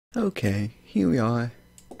Okay, here we are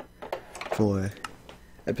for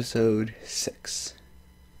episode 6.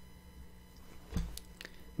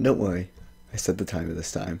 Don't worry, I set the timer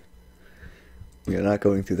this time. We are not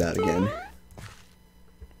going through that again.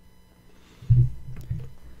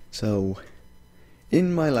 So,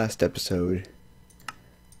 in my last episode,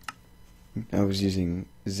 I was using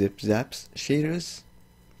Zip Zaps shaders.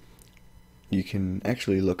 You can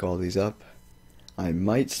actually look all these up. I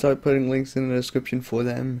might start putting links in the description for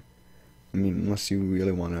them. I mean, unless you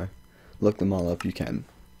really want to look them all up, you can.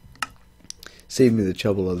 Save me the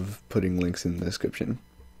trouble of putting links in the description.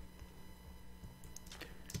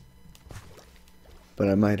 But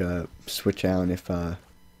I might switch out if,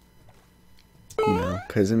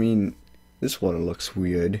 because I mean, this water looks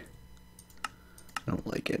weird. I don't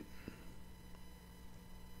like it.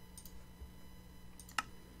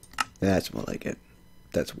 That's more like it.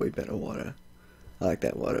 That's way better water. I like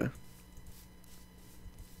that water.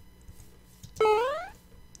 I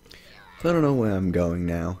don't know where I'm going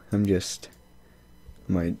now. I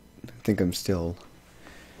think I'm still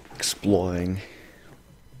exploring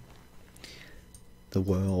the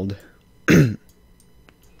world. Could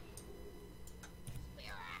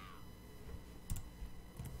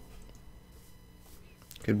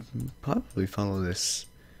probably follow this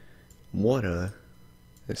water,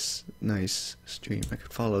 this nice stream. I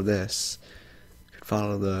could follow this. Could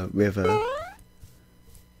follow the river.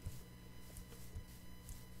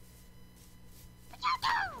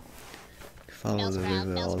 Follow the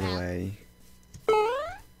river all the way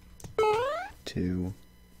to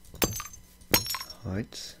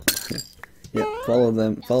Heights. Yeah, follow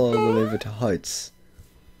the river to Heights.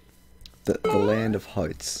 The land of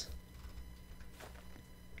Heights.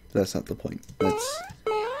 That's not the point. Let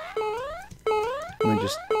me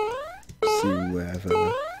just see wherever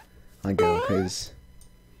I go, cause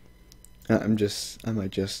I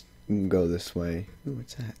might just go this way. Ooh,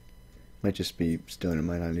 what's that? Might just be stone, it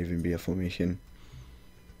might not even be a formation.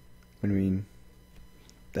 I mean,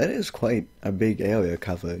 that is quite a big area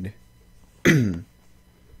covered. And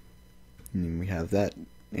we have that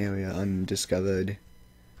area undiscovered,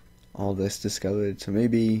 all this discovered, so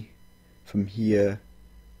maybe from here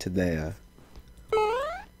to there.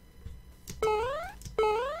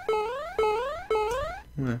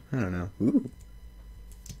 Well, I don't know. Ooh.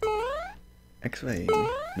 X-ray.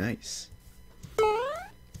 Nice.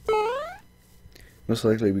 Most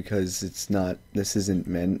likely because this isn't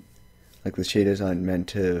meant, like the shaders aren't meant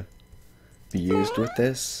to be used with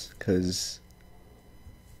this, because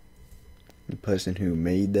the person who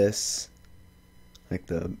made this, like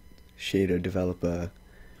the shader developer,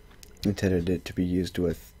 intended it to be used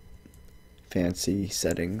with fancy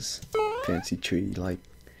settings, fancy tree-like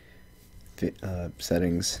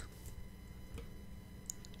settings.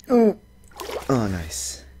 Oh,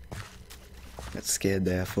 nice. Got scared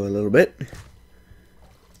there for a little bit.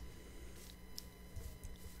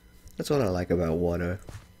 That's what I like about water.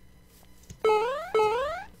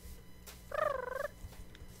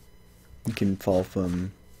 You can fall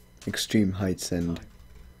from extreme heights and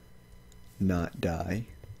not die.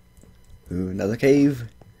 Ooh, another cave.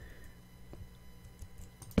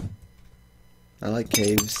 I like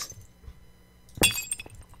caves.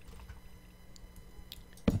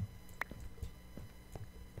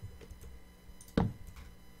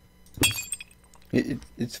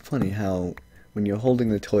 It's funny how when you're holding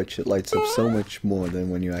the torch, it lights up so much more than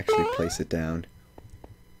when you actually place it down.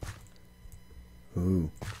 Ooh.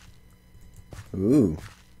 Ooh.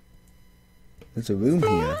 There's a room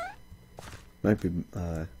here. Might be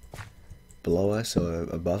below us or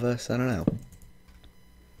above us, I don't know.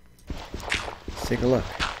 Let's take a look.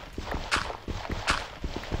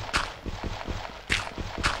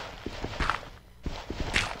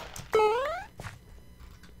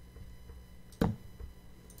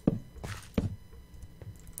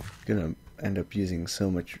 Gonna end up using so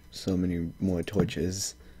many more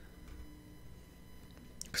torches.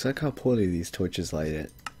 Cause look how poorly these torches light it.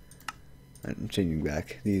 I'm changing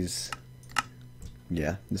back. These,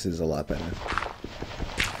 yeah, this is a lot better.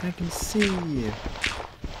 I can see.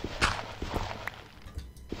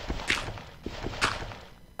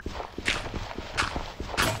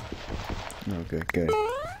 Oh, good.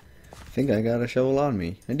 I think I got a shovel on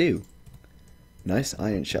me. I do. Nice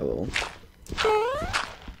iron shovel.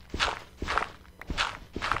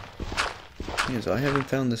 Yeah, so I haven't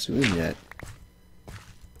found this room yet.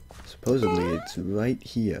 Supposedly it's right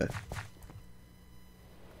here.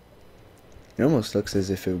 It almost looks as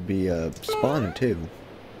if it would be a spawner too.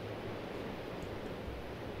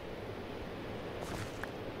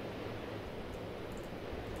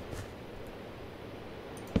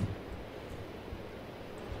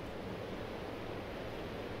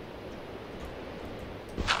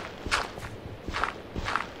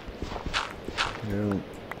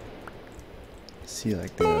 see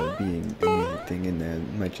like there being anything in there.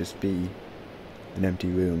 It might just be an empty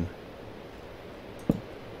room.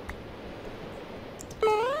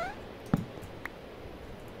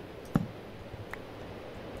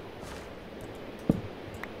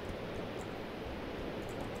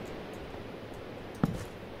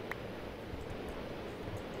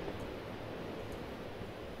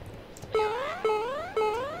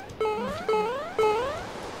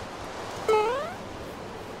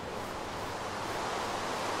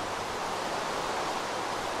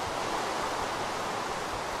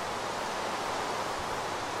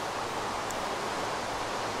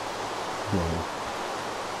 Whoa.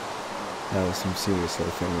 That was some serious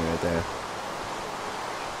little thing right there.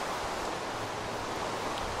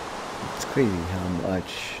 It's crazy how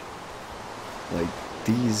much, like,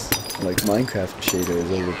 these, like, Minecraft shaders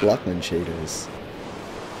over Blockland shaders.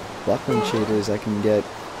 Blockland shaders, I can get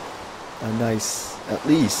a nice, at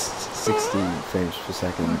least 60 frames per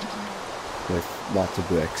second with lots of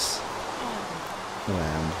bricks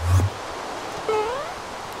around.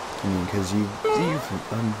 I mean, because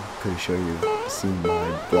I'm pretty sure you've seen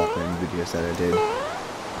my Blockland videos that I did.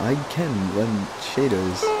 I can run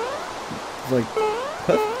shaders, like,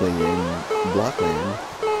 perfectly in Blockland.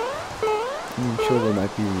 I'm sure there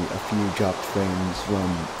might be a few dropped frames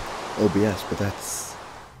from OBS, but that's...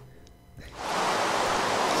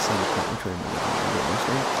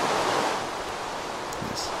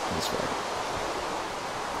 Yes, that's right.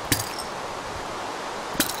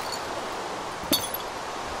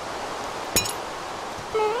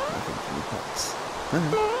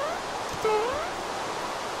 Alright.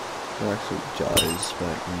 They're actually jars,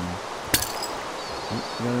 but oh,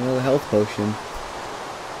 we got another health potion.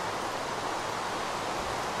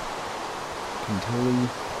 Can totally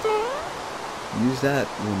use that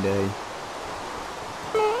one day.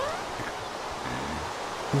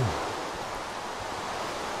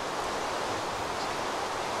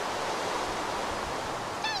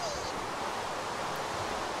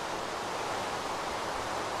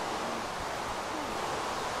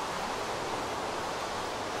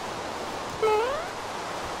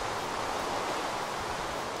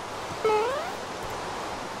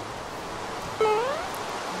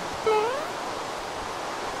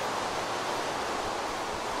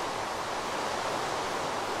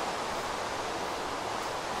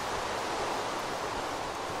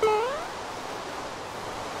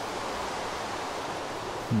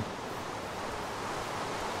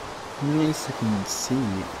 At least I can see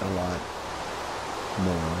a lot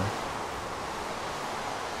more.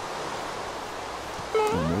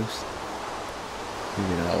 Almost.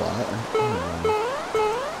 Maybe not a lot. I don't know.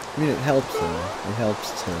 I mean, it helps though. It helps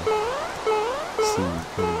to see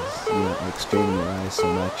because you're not like straining your eyes so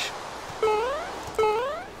much.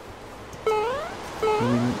 I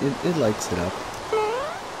mean, it lights it up.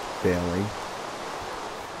 Barely.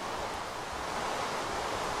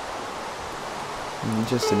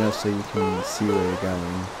 Just enough so you can see where you're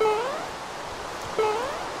going.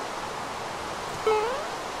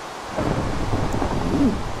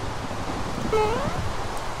 Ooh.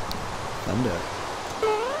 Thunder.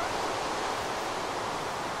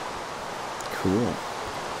 Cool.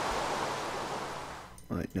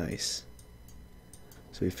 Alright, nice.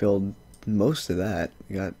 So we filled most of that.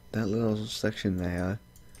 We got that little section there.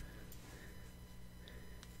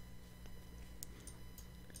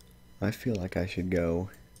 I feel like I should go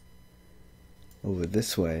over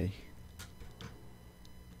this way.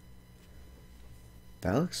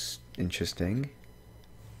 That looks interesting.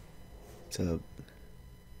 It's a...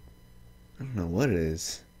 I don't know what it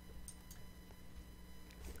is.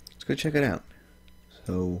 Let's go check it out.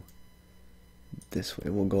 So this way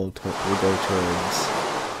we'll go towards...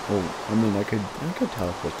 Oh, I mean I could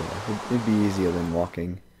teleport there. It'd be easier than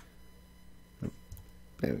walking. Oh,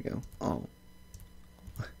 there we go. Oh.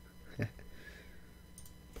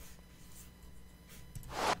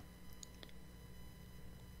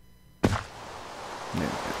 There we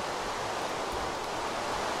go.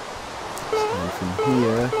 So from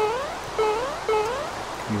here,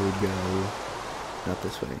 you would go, not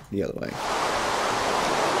this way, the other way.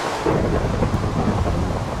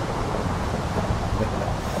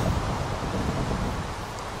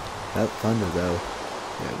 That thunder though.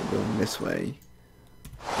 Yeah, we're going this way.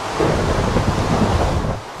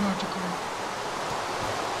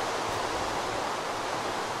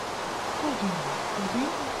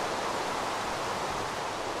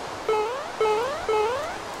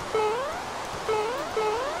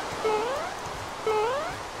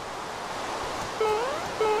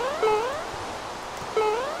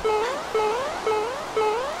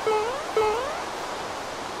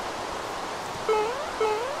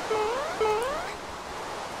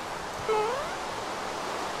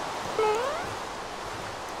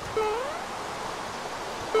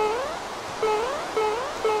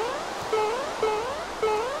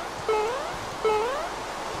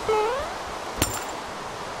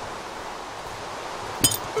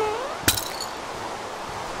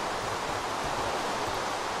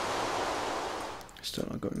 Still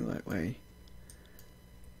not going the right way.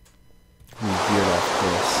 We veered off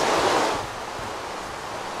course.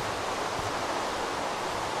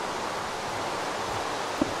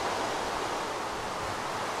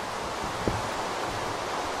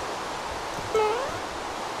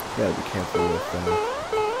 Gotta be careful with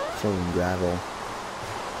throwing gravel.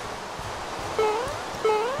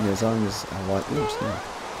 You know, as long as I want. Ooh, snow.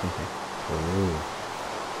 Okay. Oh.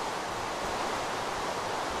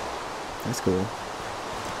 That's cool.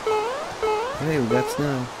 Hey, we got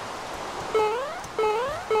snow.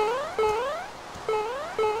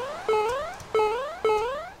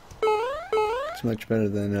 It's much better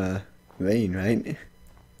than rain, right?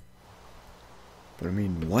 But I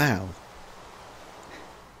mean, wow.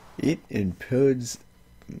 It improves.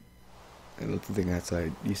 I don't think that's how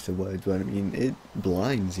I used the words, but I mean, it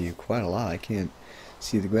blinds you quite a lot. I can't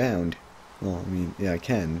see the ground. Well, I mean, yeah, I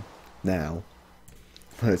can now.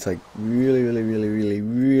 But it's like really, really, really, really,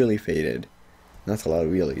 really faded. That's a lot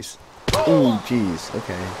of wheelies. Oh, jeez.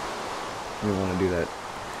 Okay. I don't want to do that.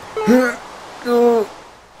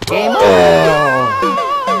 Game over!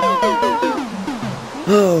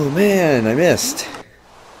 Oh, man, I missed.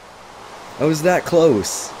 I was that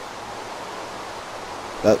close.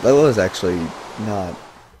 That was actually not,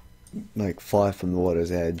 like, far from the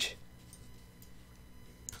water's edge.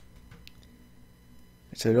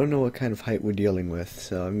 So I don't know what kind of height we're dealing with,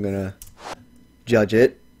 so I'm gonna judge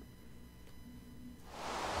it.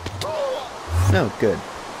 No, good.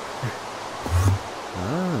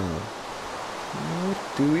 Oh. What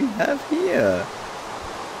do we have here?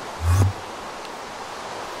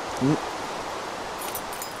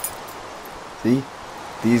 See?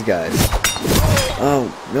 These guys.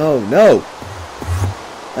 Oh, no, no!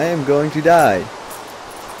 I am going to die.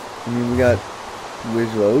 I mean, we got Wiz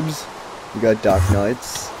Robes. We got Dark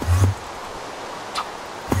Knights.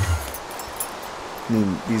 I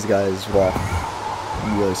mean, these guys walk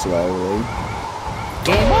really slowly.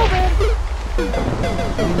 Game over!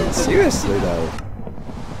 I mean, seriously, though.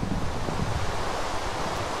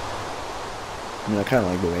 I mean, I kind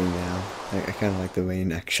of like the rain now. I kind of like the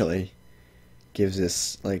rain, actually. Gives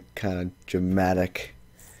this, like, kind of dramatic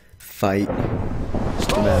fight. This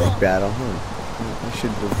dramatic battle. I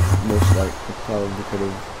should have, most likely, probably could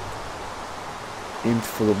have aimed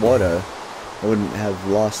for the water. I wouldn't have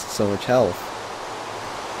lost so much health.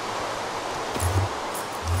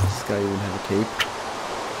 Does this guy even have a cape?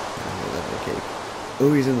 No, he doesn't have a cape.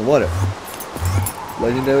 Oh, he's in the water.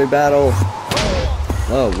 Legendary battle.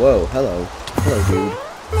 Oh, whoa, hello. Hello, dude.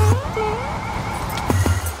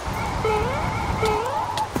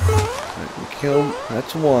 Alright, we kill him.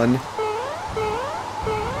 That's one.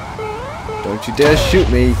 Don't you dare shoot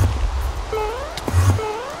me.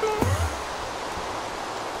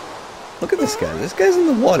 Look at this guy. This guy's in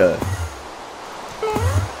the water.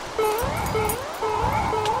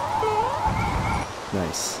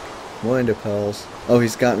 Nice. More ender pearls. Oh,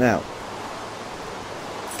 he's gotten out.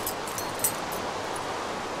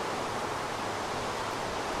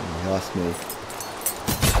 Oh, he lost me.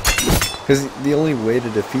 Because the only way to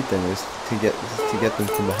defeat them is to get them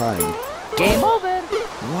from behind. Game over.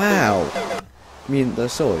 Wow. I mean, the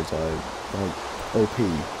swords are like OP.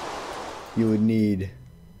 You would need,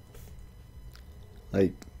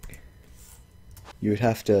 like, you would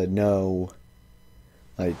have to know,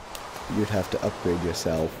 like, you'd have to upgrade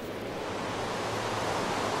yourself.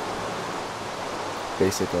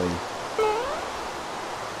 Basically.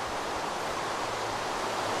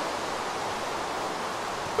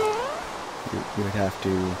 You would have to,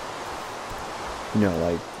 you know,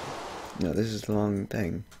 like, no, this is the wrong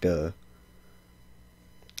thing. Duh.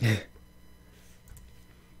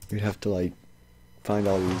 You'd have to, like, find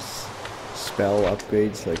all these spell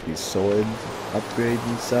upgrades, like these sword upgrades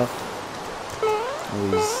and stuff. All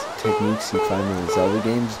these techniques you find in the Zelda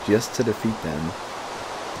games just to defeat them.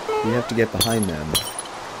 You have to get behind them.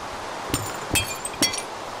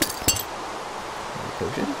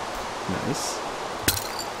 Potion? Nice.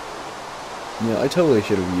 You know, I totally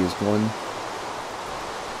should have used one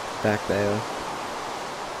back there.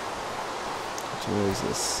 So where is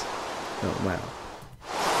this? Oh, wow.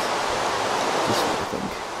 This way, I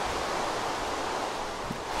think.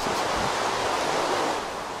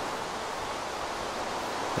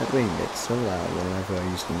 That rain gets so loud whenever I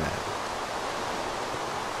use the map.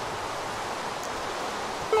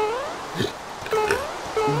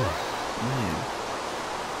 Oh, man.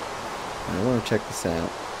 I want to check this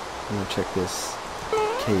out. I want to check this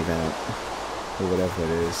cave out. Or whatever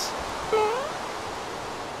it is.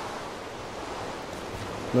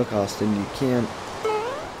 Look, Austin, you can't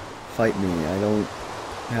fight me. I don't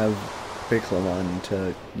have Biclamon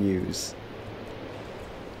to use.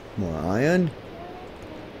 More iron.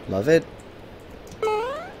 Love it.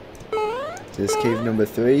 Is this cave number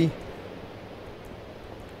 3?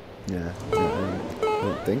 Yeah, I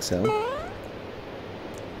don't think so.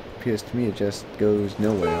 Appears to me it just goes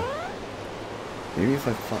nowhere. Maybe if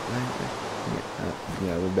I fought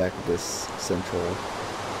yeah, we're back at this central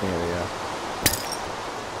area.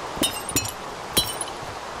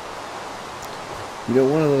 You know,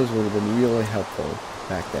 one of those would have been really helpful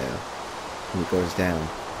back there when it goes down.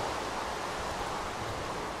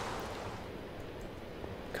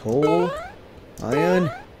 Coal,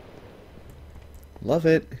 iron, love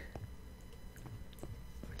it.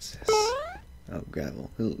 What's this? Oh, gravel.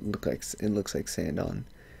 It looks like sand on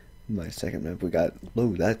my second map. We got,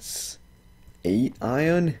 oh, that's 8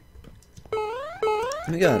 iron.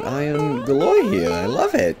 We got iron galore here. I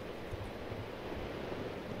love it.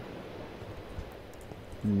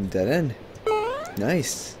 Dead end.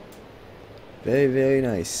 Nice. Very, very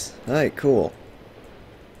nice. Alright, cool.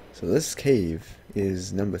 So this cave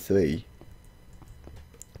is number 3.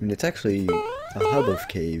 I mean, it's actually a hub of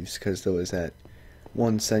caves, because there was that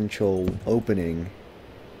one central opening,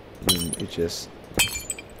 and it just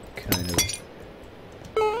kind of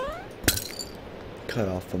cut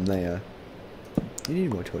off from there. You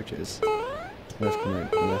need more torches. Left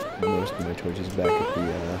most of my torches back at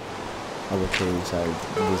the other caves I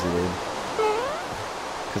visited,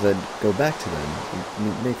 because I'd go back to them.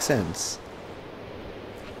 It makes sense.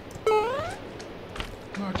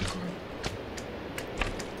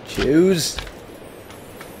 Choose.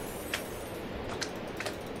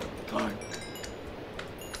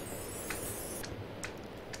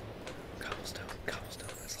 Cobblestone.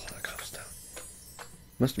 There's a lot of cobblestone.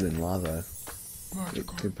 Must have been lava. It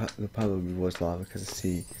probably was lava because I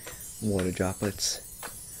see water droplets.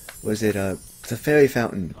 Was it it's a fairy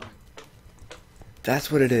fountain?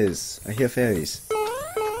 That's what it is. I hear fairies.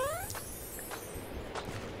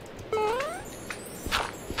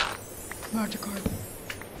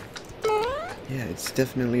 Yeah, it's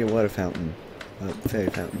definitely a water fountain. Fairy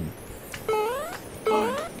fountain.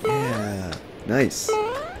 Yeah, nice. I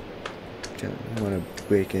want to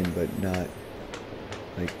break in, but not,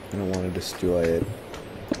 like, I don't want to destroy it.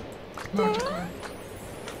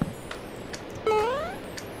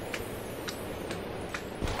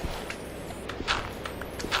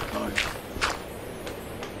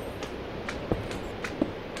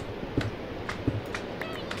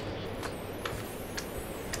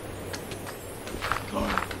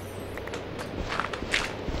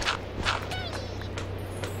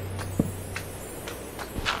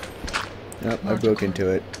 Oh, I broke into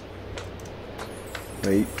it.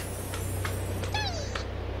 Wait.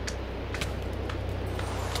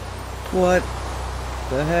 What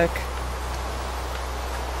the heck?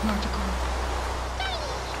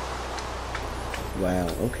 Wow,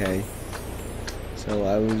 okay. So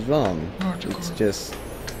I was wrong. It's just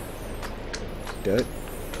dirt,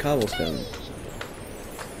 cobblestone.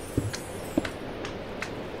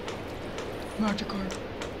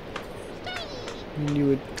 And you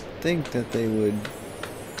would think that they would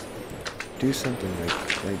do something like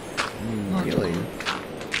really.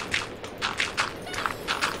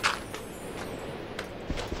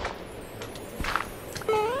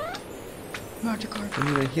 I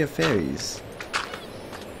mean, I hear fairies.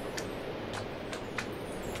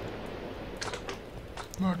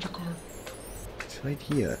 It's right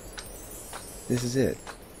here. This is it.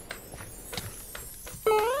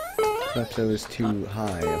 Perhaps I was too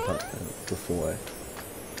high before.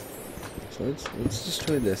 So let's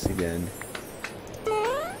destroy this again.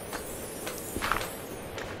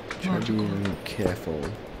 Try being careful.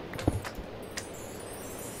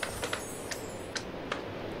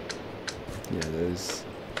 Yeah, there's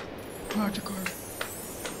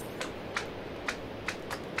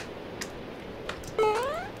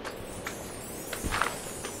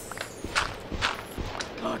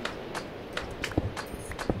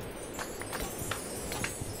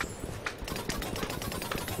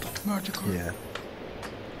yeah.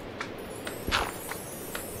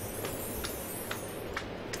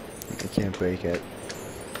 I can't break it.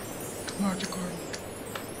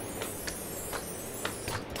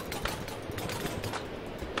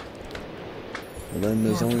 Well, then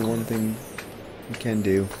there's only one thing you can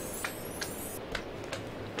do.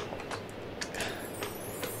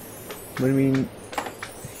 What do you mean?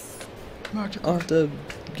 I'll have to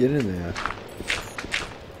get in there.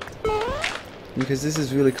 Because this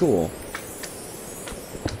is really cool.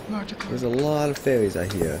 There's a lot of fairies I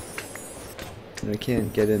hear. And I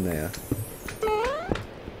can't get in there.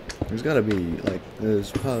 There's gotta be, like,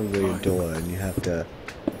 there's probably a door and you have to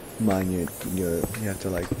mind you have to,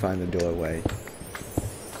 like, find the doorway.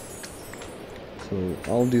 So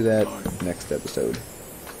I'll do that next episode,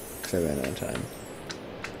 because I ran out of time.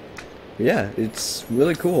 But yeah, it's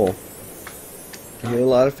really cool. I hear a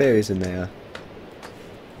lot of fairies in there.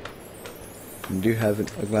 I do have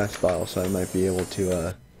a glass bottle, so I might be able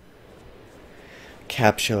to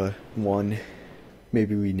capture one.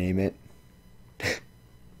 Maybe rename it.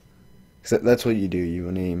 So that's what you do.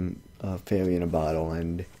 You name a fairy in a bottle,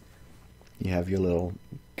 and you have your little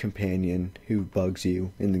companion who bugs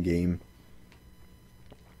you in the game.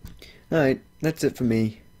 Alright, that's it for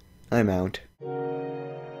me. I'm out.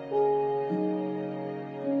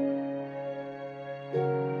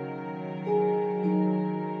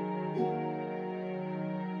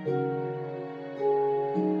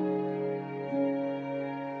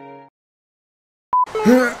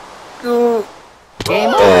 No. Game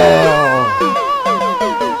over!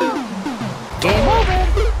 Game over!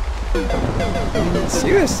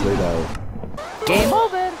 Seriously though. Game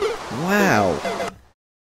over! Wow.